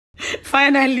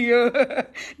Finally,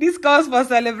 this calls for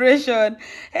celebration.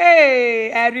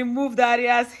 Hey, I removed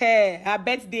Aria's hair, her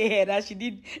birthday hair that she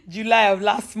did July of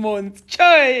last month.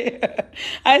 Choy!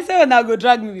 I said, now go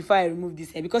drag me before I remove this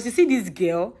hair. Because you see this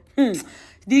girl,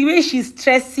 the way she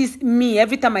stresses me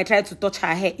every time I try to touch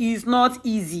her hair is not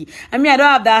easy. I mean, I don't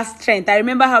have that strength. I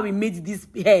remember how we made this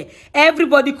hair.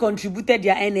 Everybody contributed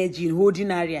their energy in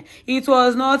holding Aria. It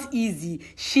was not easy.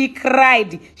 She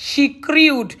cried, she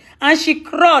crowed, and she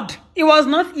crowed. It was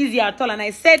not easy at all. And I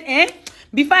said,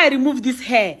 before I remove this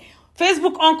hair,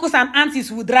 Facebook uncles and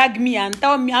aunties will drag me and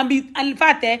tell me, and in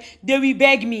fact, they will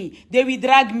beg me, they will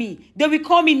drag me, they will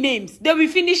call me names, they will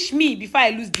finish me before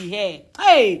I lose the hair.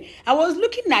 Hey, I was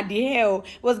looking at the hair,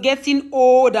 it was getting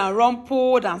old and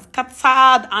rumpled and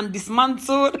scattered and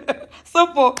dismantled.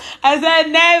 So I said,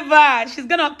 never, she's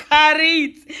gonna carry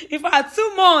it. In fact,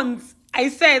 2 months, I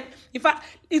said, in fact,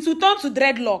 it will turn to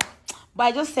dreadlock. But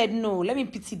I just said, no, let me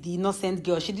pity the innocent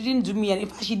girl. She didn't do me. In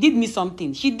fact, she did me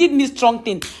something. She did me strong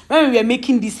thing. When we were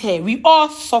making this hair, we all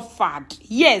suffered.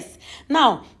 Yes.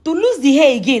 Now, to lose the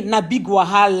hair again, na big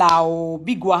wahala, oh,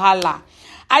 big wahala.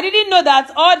 I didn't know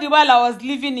that all the while I was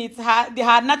leaving it,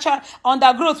 her natural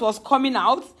undergrowth was coming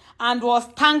out and was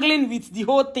tangling with the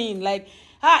whole thing. Like,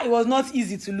 it was not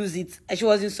easy to lose it. She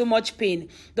was in so much pain.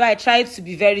 Though I tried to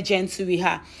be very gentle with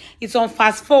her. It's on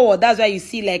fast forward. That's why you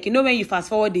see, like, you know, when you fast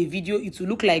forward the video, it will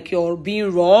look like you're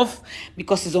being rough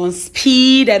because it's on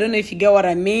speed. I don't know if you get what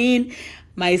I mean.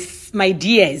 My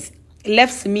dears,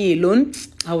 left me alone.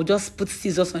 I will just put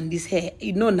scissors on this hair,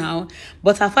 you know now.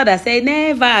 But her father said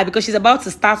never, because she's about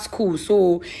to start school.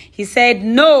 So he said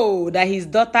no, that his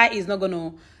daughter is not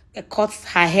gonna cut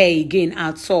her hair again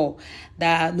at all.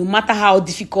 That no matter how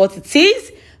difficult it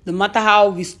is, no matter how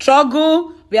we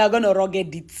struggle, we are gonna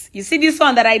rugged it. You see this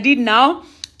one that I did now?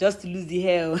 Just to lose the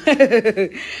hair.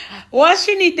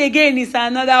 Washing it again is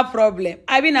another problem.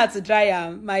 I've been had to dry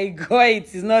am. My God,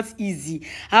 it is not easy.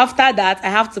 After that, I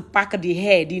have to pack the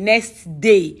hair the next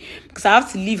day because I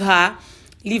have to leave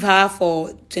her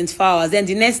for 24 hours. Then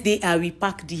the next day, I will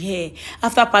pack the hair.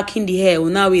 After packing the hair, we'll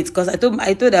now wait. Because I told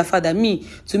her father, me,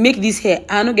 to make this hair,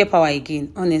 I don't get power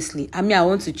again, honestly. I mean, I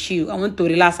want to chill. I want to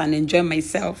relax and enjoy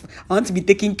myself. I want to be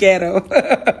taken care of.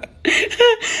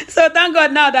 So thank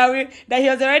God now that he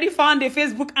has already found a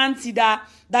Facebook auntie that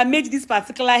made this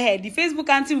particular hair. The Facebook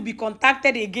auntie will be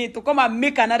contacted again to come and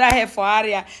make another hair for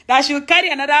Aria. That she will carry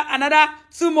another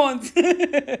 2 months.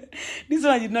 This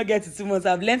one did not get to 2 months.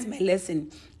 I've learned my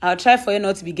lesson. I'll try for you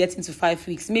not to be getting to 5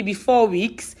 weeks. Maybe 4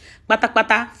 weeks.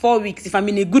 4 weeks. If I'm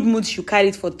in a good mood, she'll carry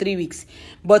it for 3 weeks.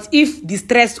 But if the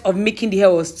stress of making the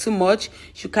hair was too much,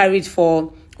 she'll carry it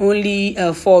for only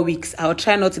 4 weeks. I'll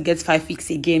try not to get 5 weeks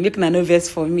again. Make no verse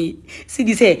for me. See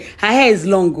this hair. Her hair is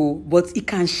long, but it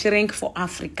can shrink for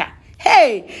Africa.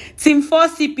 Hey, Team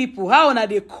 4C people, how are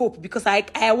they cope? Because I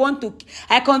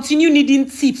continue needing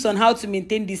tips on how to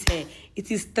maintain this hair. It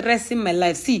is stressing my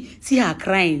life. See her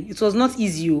crying. It was not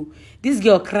easy. This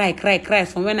girl cried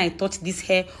from when I touched this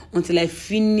hair until I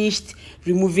finished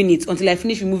removing it, until I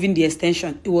finished removing the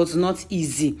extension. It was not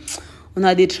easy.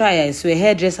 When they try, I swear,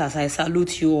 hairdressers, I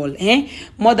salute you all.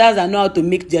 Mothers that know how to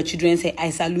make their children's hair, I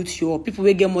salute you all. People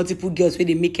will get multiple girls where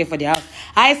they make hair for their house.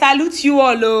 I salute you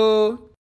all. Oh.